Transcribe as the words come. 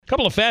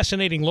couple of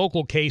fascinating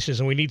local cases,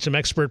 and we need some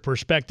expert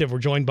perspective. We're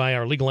joined by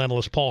our legal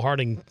analyst, Paul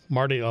Harding,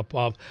 Martin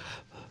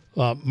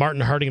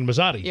Harding and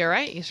Mazzotti. You're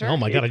right. You sure? Oh,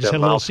 my God. I It's just had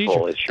a little mouthful.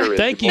 seizure. It sure is.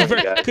 Thank Good you.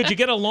 morning, guys. Could you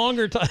get a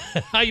longer time?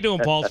 How you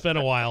doing, Paul? It's been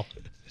a while.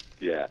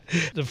 Yeah.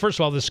 First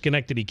of all, the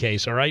Schenectady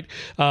case, all right?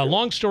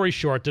 Long story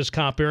short, this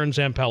cop, Aaron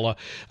Zampella,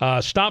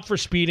 stopped for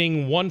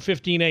speeding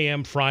 1:15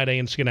 a.m. Friday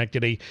in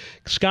Schenectady.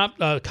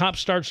 Cop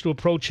starts to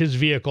approach his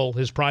vehicle,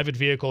 his private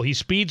vehicle. He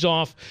speeds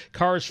off.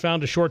 Car is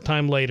found a short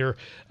time later.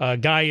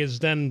 Guy is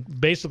then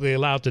basically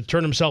allowed to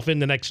turn himself in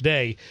the next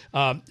day.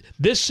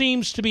 This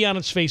seems to be on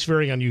its face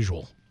very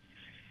unusual.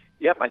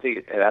 Yep, I think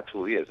it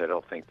absolutely is. I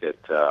don't think that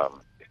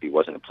if he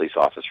wasn't a police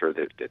officer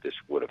that this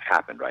would have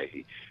happened,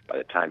 right? By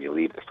the time you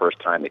leave the first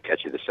time, they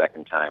catch you the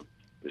second time,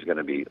 there's going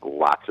to be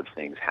lots of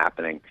things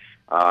happening.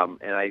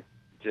 And I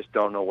just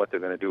don't know what they're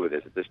going to do with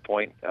this. At this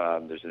point,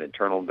 there's an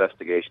internal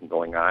investigation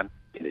going on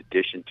in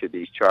addition to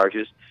these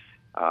charges.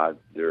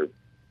 They're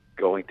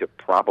going to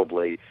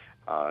probably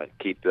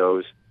keep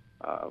those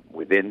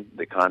within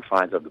the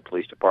confines of the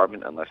police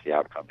department unless the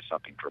outcome is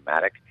something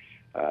dramatic.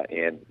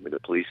 And the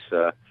police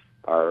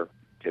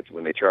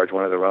when they charge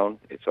one of their own,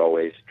 it's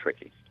always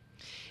tricky.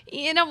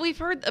 You know, we've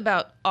heard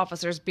about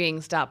officers being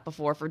stopped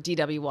before for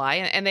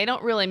DWI, and they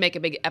don't really make a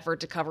big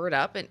effort to cover it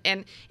up.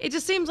 And it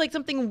just seems like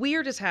something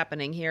weird is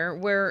happening here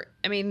where,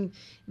 I mean,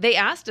 they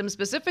asked him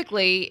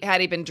specifically,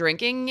 had he been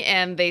drinking?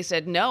 And they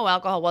said, no,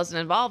 alcohol wasn't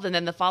involved. And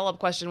then the follow-up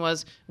question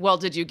was, well,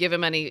 did you give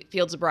him any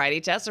field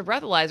sobriety tests or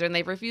breathalyzer? And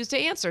they refused to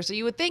answer. So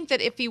you would think that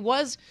if he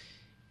was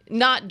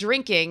not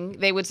drinking,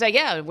 they would say,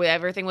 yeah,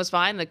 everything was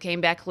fine. That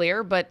came back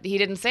clear, but he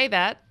didn't say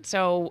that.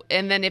 So,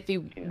 and then if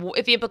the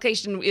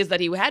implication is that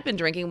he had been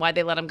drinking, why'd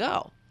they let him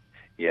go?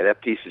 Yeah, that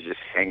piece is just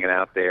hanging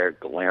out there,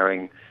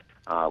 glaring,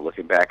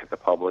 looking back at the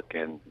public,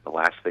 and the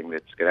last thing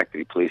that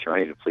Schenectady Police or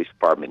any of the police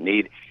department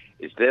need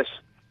is this.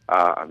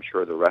 I'm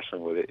sure they're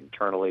wrestling with it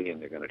internally, and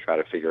they're going to try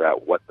to figure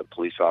out what the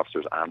police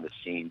officers on the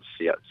scene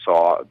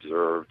saw,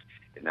 observed,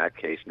 in that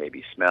case,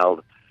 maybe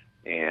smelled.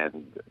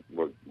 And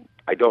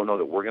I don't know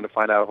that we're going to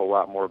find out a whole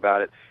lot more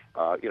about it.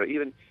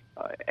 Even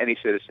any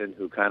citizen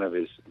who kind of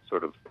is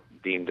sort of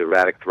deemed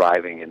erratic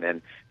driving and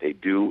then they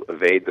do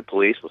evade the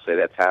police, we'll say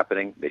that's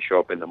happening. They show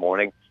up in the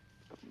morning,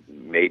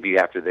 maybe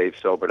after they've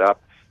sobered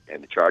up,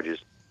 and the charges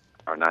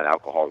are not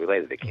alcohol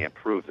related. They can't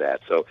prove that.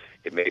 So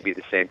it may be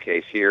the same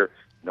case here.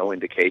 No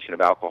indication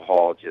of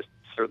alcohol, just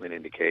certainly an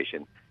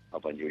indication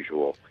of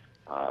unusual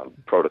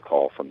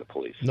protocol from the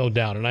police. No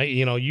doubt. And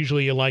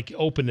usually you like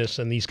openness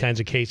in these kinds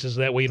of cases.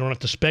 That way you don't have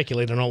to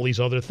speculate on all these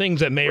other things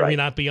that may or may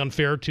not be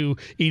unfair to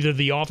either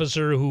the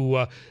officer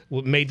who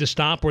made the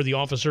stop or the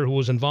officer who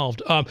was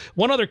involved.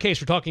 One other case,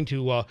 we're talking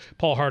to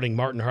Paul Harding,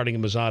 Martin Harding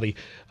and Mazzotti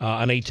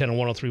on 810 and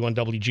 103.1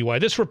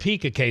 WGY. This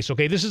Rapika case,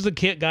 okay, this is the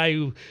guy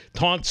who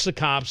taunts the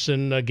cops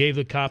and gave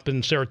the cop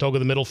in Saratoga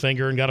the middle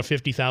finger and got a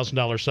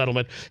 $50,000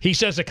 settlement. He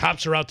says the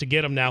cops are out to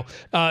get him now,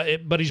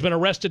 but he's been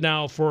arrested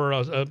now for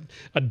a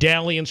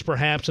dalliance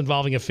perhaps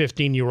involving a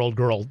 15-year-old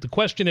girl. The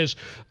question is,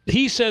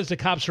 he says the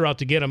cops are out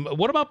to get him.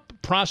 What about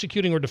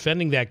prosecuting or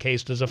defending that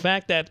case? Does the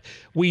fact that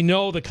we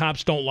know the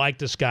cops don't like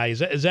this guy,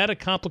 is that a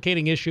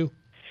complicating issue?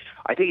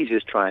 I think he's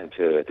just trying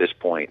to, at this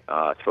point,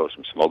 throw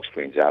some smoke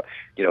screens out.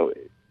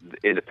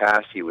 In the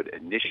past, he would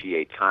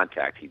initiate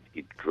contact.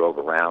 He drove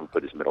around,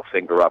 put his middle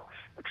finger up,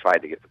 and tried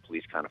to get the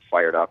police kind of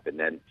fired up, and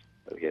then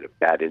he had a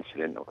bad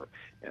incident or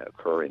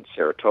occur in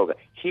Saratoga.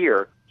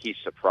 Here, he's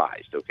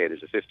surprised. Okay,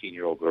 there's a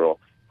 15-year-old girl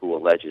who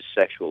alleges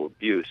sexual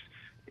abuse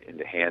in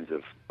the hands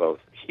of both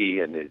he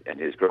and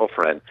his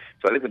girlfriend.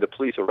 So I think when the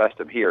police arrest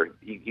him here,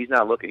 he's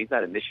not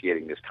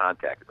initiating this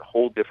contact. It's a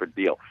whole different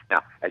deal.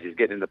 Now, as he's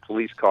getting in the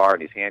police car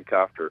and he's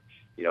handcuffed, or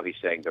he's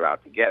saying they're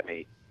out to get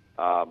me.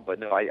 But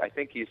no, I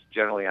think he's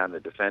generally on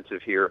the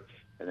defensive here.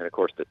 And then, of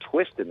course, the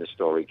twist in the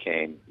story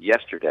came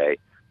yesterday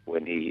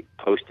when he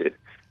posted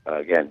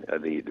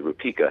the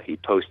Rapika. He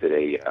posted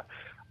a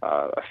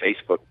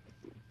Facebook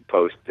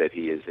post that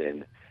he is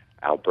in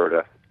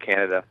Alberta,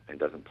 Canada, and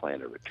doesn't plan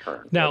to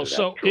return. Now,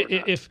 so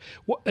is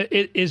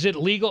it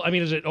legal? I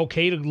mean, is it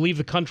okay to leave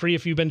the country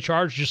if you've been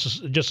charged,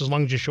 just as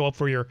long as you show up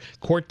for your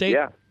court date?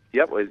 Yeah.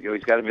 Yep. Well,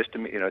 he's got a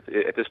misdemeanor.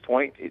 At this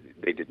point,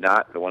 they did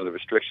not. One of the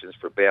restrictions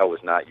for bail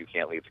was not you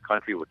can't leave the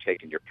country. We're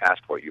taking your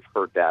passport. You've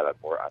heard that on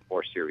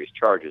more serious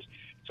charges.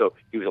 So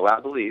he was allowed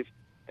to leave,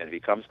 and if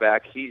he comes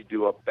back, he's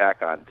due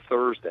back on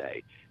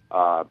Thursday.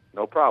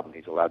 No problem.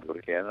 He's allowed to go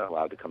to Canada,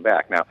 allowed to come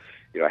back. Now,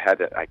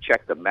 I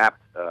checked the map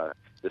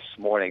this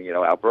morning.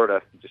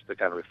 Alberta, just to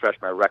kind of refresh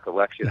my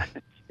recollection.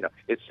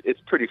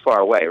 It's pretty far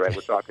away, right?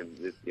 We're talking,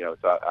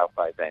 it's out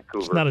by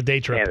Vancouver. It's not a day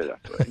trip. Canada,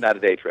 not a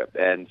day trip.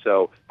 And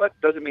so, but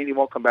doesn't mean he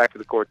won't come back to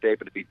the court date.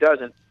 But if he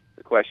doesn't,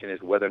 the question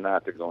is whether or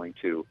not they're going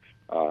to,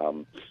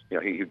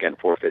 he again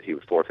forfeit. He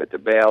would forfeit the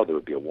bail. There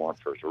would be a warrant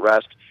for his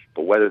arrest.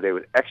 But whether they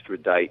would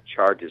extradite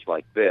charges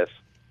like this,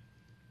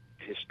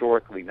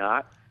 historically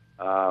not.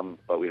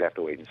 But we'd have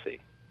to wait and see.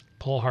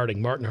 Paul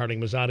Harding, Martin Harding,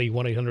 Mazzotti,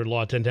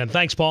 1-800-LAW-1010.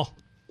 Thanks, Paul.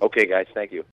 Okay, guys. Thank you.